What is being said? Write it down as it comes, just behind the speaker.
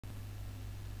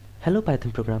Hello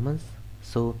Python programmers.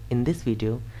 So in this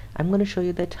video I'm going to show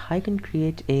you that how I can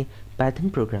create a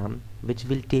Python program which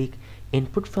will take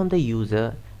input from the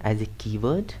user as a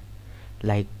keyword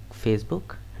like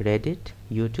Facebook, Reddit,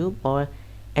 YouTube or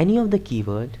any of the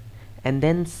keyword, and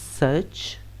then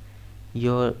search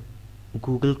your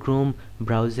Google Chrome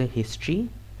browser history,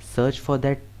 search for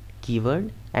that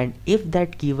keyword, and if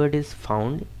that keyword is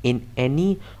found in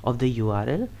any of the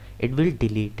URL, it will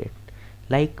delete it.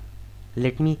 Like,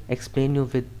 let me explain you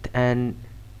with an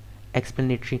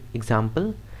explanatory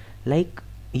example. Like,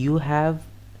 you have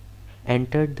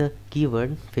entered the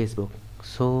keyword Facebook,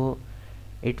 so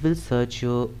it will search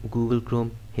your Google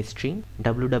Chrome history,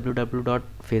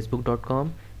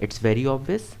 www.facebook.com. It's very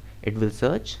obvious. It will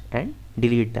search and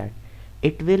delete that.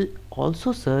 It will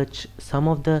also search some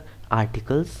of the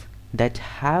articles that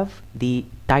have the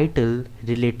title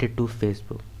related to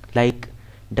Facebook, like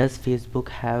does Facebook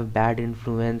have bad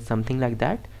influence, something like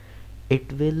that.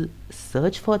 It will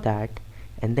search for that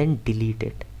and then delete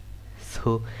it.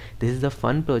 So this is a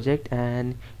fun project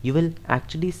and you will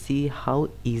actually see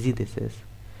how easy this is.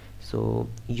 So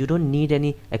you don't need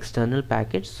any external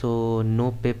package, so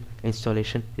no pip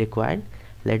installation required.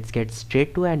 Let's get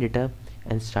straight to editor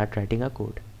and start writing our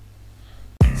code.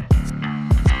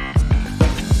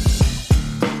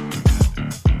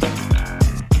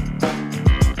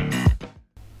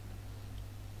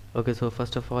 Okay, so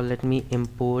first of all let me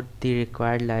import the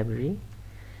required library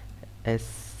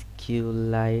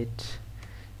SQLite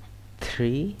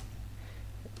 3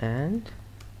 and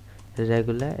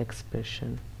regular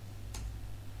expression.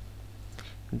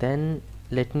 Then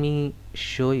let me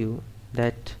show you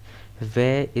that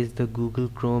where is the Google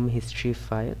Chrome history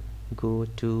file. Go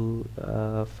to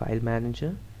file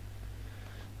manager,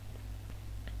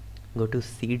 go to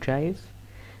C drive,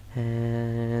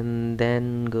 and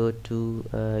then go to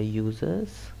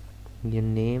users, your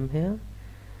name here,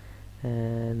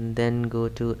 and then go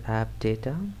to app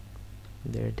data.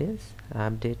 There it is,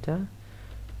 app data,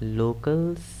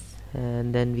 locals,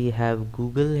 and then we have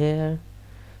Google here,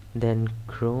 then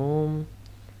Chrome,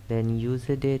 then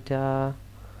user data,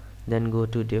 then go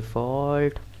to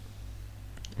default,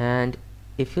 and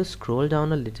if you scroll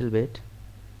down a little bit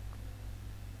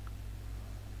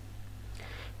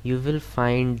you will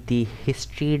find the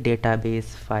history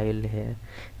database file here.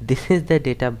 This is the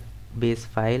database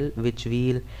file which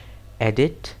we'll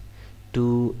edit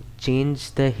to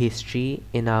change the history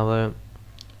in our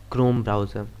Chrome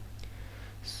browser.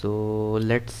 So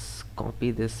let's copy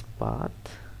this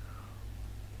path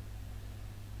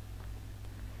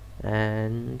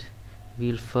and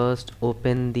we'll first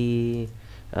open the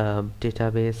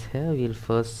database here. We'll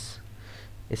first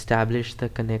establish the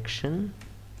connection.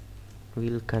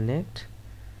 We'll connect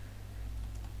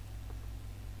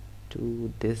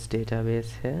to this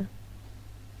database here,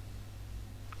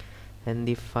 and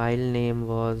the file name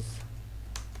was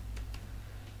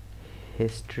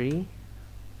history.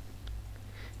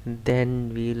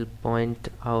 Then we'll point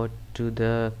out to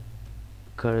the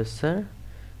cursor,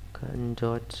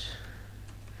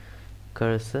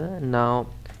 cursor. Now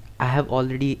I have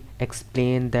already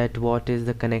explained that what is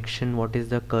the connection, what is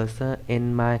the cursor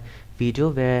in my video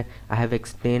where I have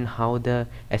explained how the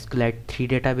SQLite 3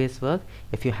 database works.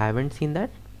 If you haven't seen that,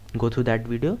 go through that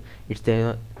video. It's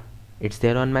there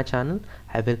on my channel.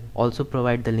 I will also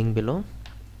provide the link below.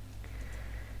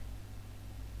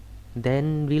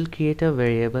 Then we'll create a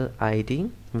variable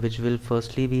ID which will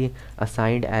firstly be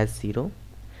assigned as 0.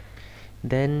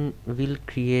 Then we'll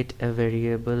create a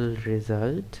variable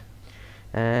result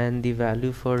and the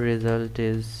value for result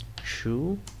is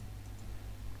true.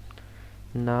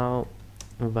 Now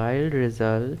while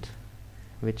result,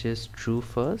 which is true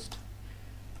first,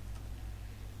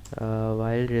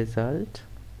 while result,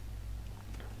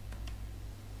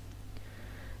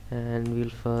 and we'll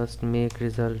first make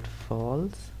result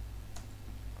false,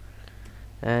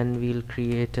 and we'll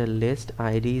create a list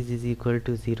IDs is equal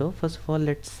to 0. First of all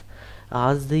let's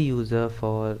ask the user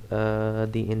for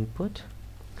the input.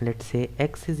 Let's say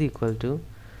x is equal to,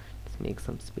 let's make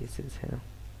some spaces here,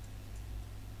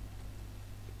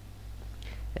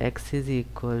 x is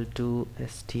equal to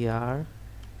str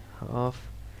of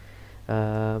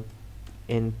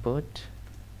input,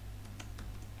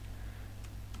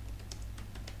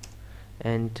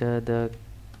 enter the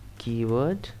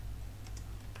keyword,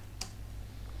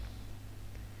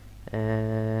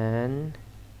 and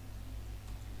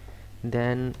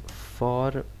then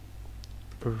for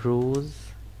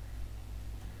rows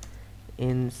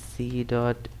in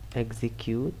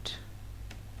c.execute.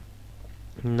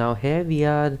 Now here we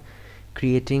are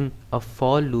creating a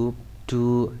for loop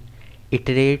to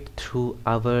iterate through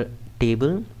our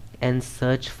table and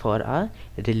search for a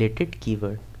related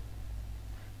keyword.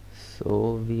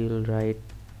 So we'll write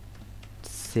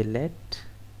select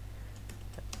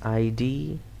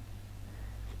id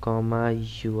comma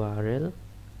url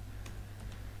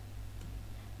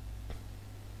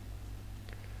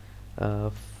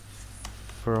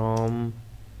from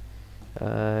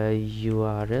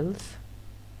urls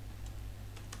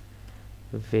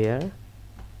where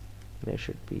there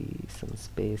should be some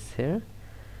space here,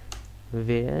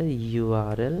 where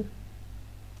url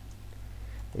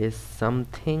is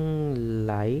something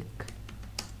like,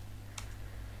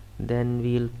 then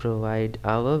we'll provide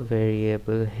our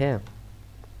variable here.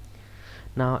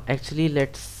 Now actually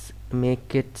let's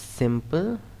make it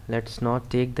simple. Let's not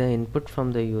take the input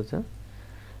from the user.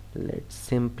 Let's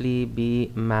simply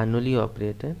be manually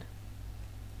operated.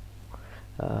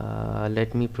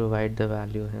 Let me provide the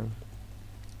value here.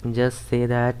 Just say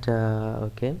that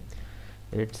okay,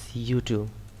 it's YouTube.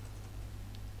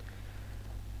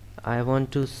 I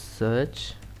want to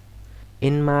search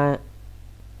in my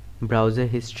browser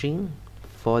history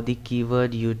for the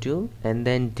keyword YouTube and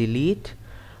then delete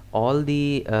all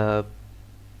the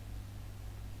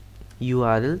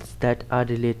URLs that are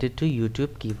related to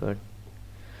YouTube keyword.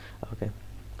 Okay,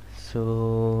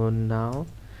 so now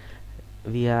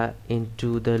we are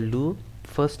into the loop.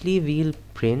 Firstly we'll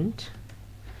print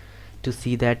to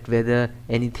see that whether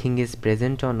anything is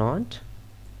present or not.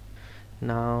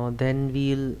 Now then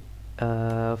we'll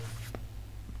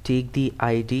take the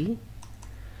ID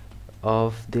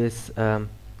of this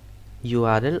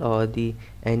URL or the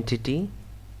entity,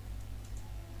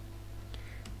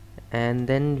 and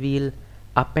then we'll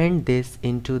append this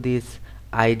into this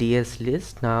IDs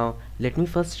list. Now let me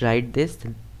first write this,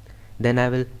 then I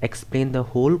will explain the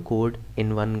whole code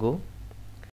in one go.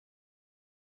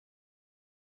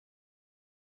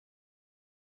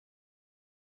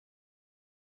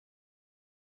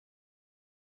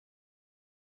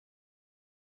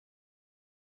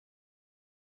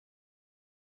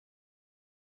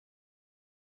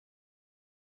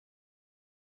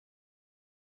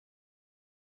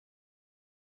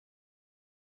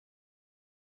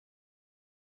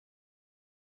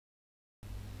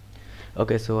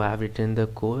 Okay, so I have written the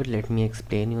code. Let me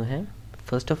explain you here.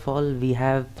 First of all, we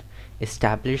have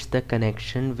established the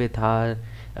connection with our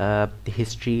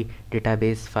history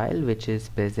database file, which is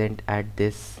present at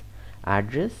this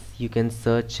address. You can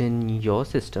search in your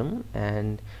system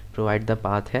and provide the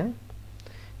path here.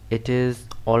 It is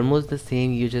almost the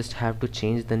same, you just have to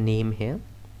change the name here.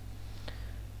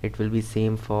 It will be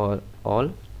same for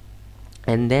all.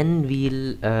 And then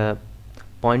we'll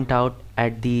point out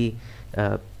at the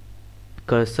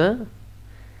cursor.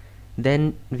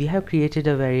 Then we have created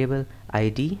a variable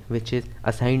id which is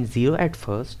assigned 0 at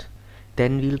first.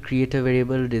 Then we'll create a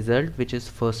variable result which is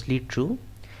firstly true,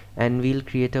 and we'll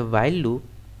create a while loop,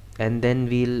 and then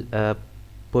we'll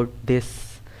put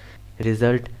this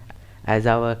result as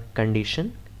our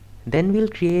condition. Then we'll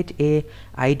create a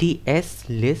IDs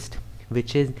list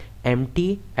which is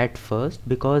empty at first,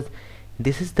 because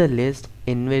this is the list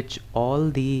in which all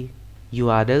the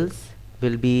URLs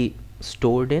will be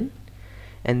stored in.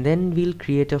 And then we'll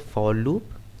create a for loop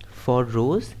for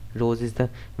rows. Rows is the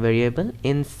variable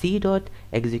in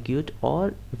c.execute,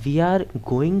 or we are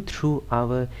going through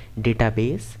our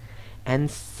database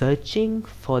and searching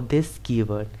for this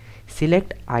keyword.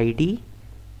 Select id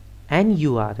and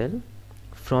URL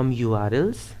from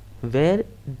URLs where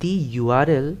the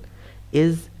URL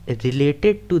is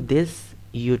related to this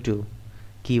YouTube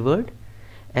keyword.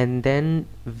 And then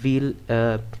we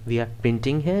are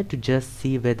printing here to just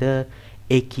see whether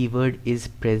a keyword is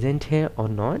present here or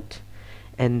not.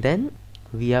 And then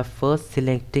we are first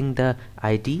selecting the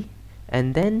ID,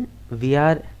 and then we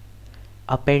are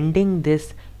appending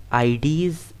this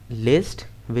IDs list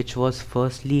which was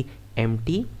firstly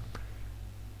empty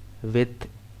with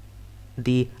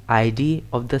the ID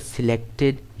of the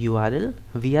selected URL.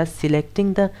 We are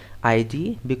selecting the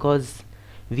ID because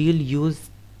we'll use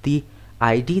the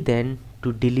ID then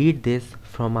to delete this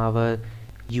from our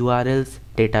URLs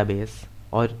database,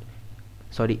 or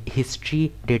sorry,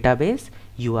 history database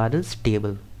URLs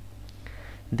table.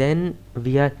 Then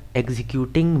we are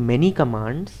executing many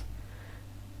commands,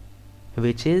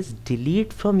 which is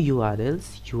delete from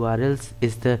URLs. URLs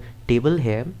is the table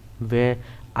here where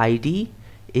ID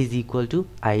is equal to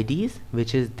IDs,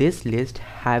 which is this list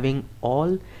having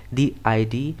all the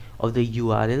ID of the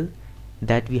URL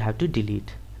that we have to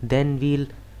delete. Then we'll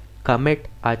commit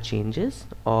our changes,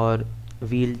 or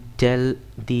we'll tell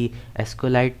the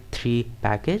SQLite 3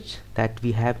 package that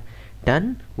we have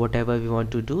done whatever we want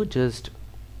to do, just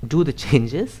do the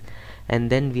changes. and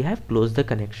then we have closed the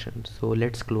connection. So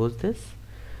let's close this,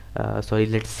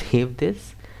 let's save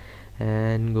this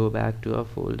and go back to our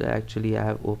folder. Actually I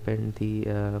have opened the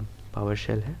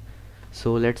PowerShell here.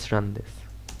 So let's run this,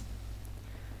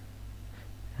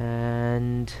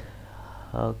 and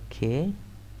okay,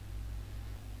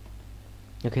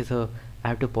 so I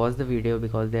have to pause the video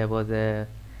because there was a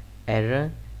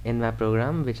error in my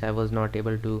program which I was not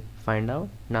able to find out.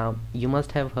 Now you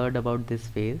must have heard about this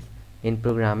phase in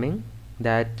programming,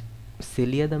 that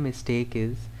sillier the mistake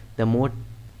is, the more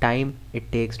time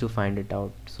it takes to find it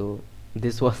out. So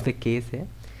this was the case here.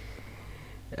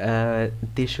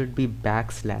 There should be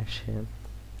backslash here.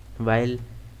 While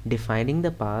defining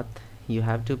the path, you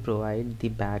have to provide the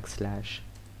backslash.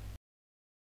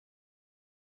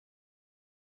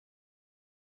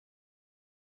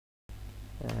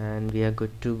 And we are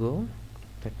good to go.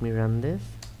 Let me run this.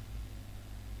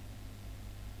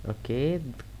 Okay,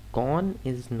 the con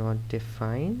is not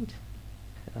defined.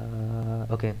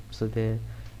 Okay, so there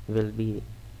will be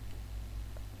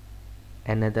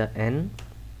another n.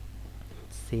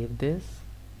 Save this,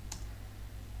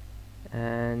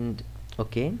 and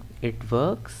okay, it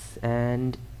works,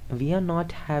 and we are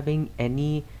not having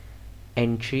any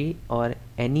entry or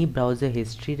any browser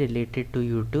history related to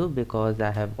YouTube because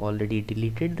I have already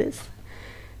deleted this.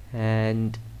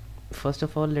 And first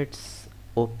of all, let's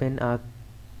open our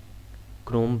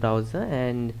Chrome browser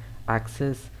and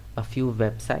access a few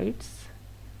websites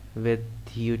with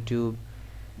YouTube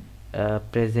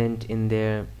present in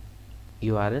their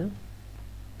URL.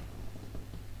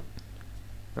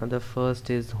 Now the first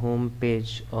is home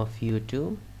page of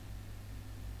YouTube.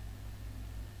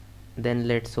 Then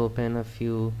let's open a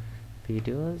few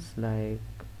videos like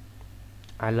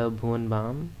I love Bhuvan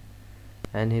Bam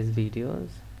and his videos,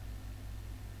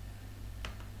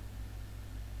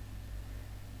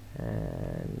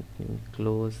 and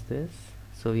close this.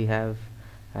 So we have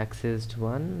accessed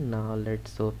one. Now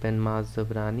let's open Maz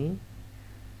Zabrani,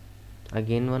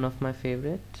 again one of my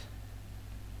favorite.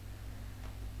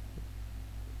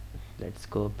 Let's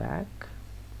go back.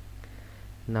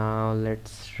 Now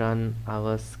let's run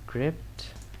our script.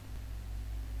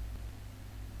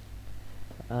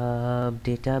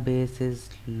 Database is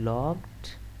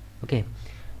logged. Okay,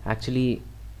 actually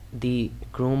the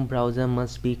Chrome browser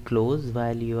must be closed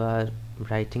while you are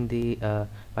writing the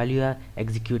while you are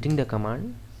executing the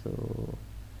command. So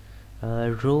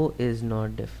row is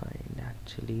not defined.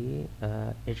 Actually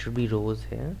it should be rows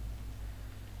here.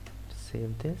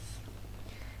 Save this.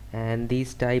 And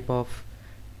these type of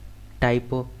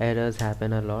typo errors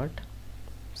happen a lot.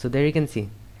 So there you can see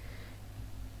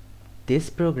this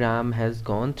program has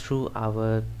gone through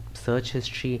our search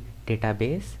history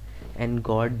database and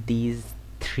got these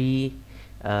three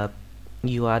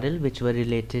URL which were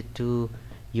related to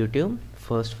YouTube.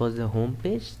 First was the home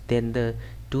page, then the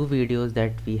two videos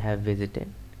that we have visited.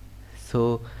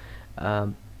 So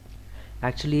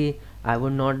actually I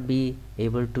would not be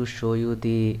able to show you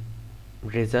the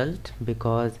result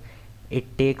because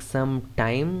it takes some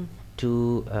time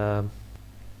to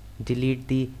delete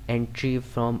the entry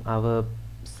from our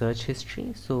search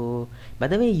history. So by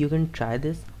the way, you can try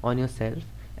this on yourself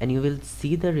and you will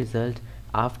see the result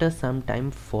after some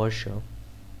time for sure.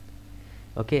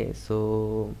 Okay,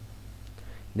 so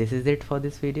this is it for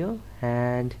this video,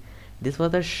 and this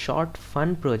was a short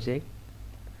fun project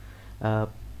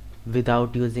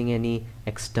without using any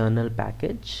external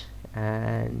package.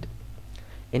 And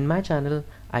in my channel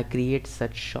I create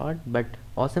such short but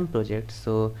awesome projects,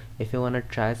 so if you want to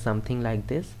try something like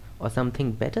this or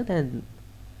something better than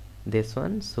this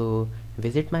one, so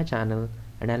visit my channel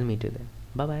and I'll meet you there.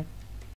 Bye bye.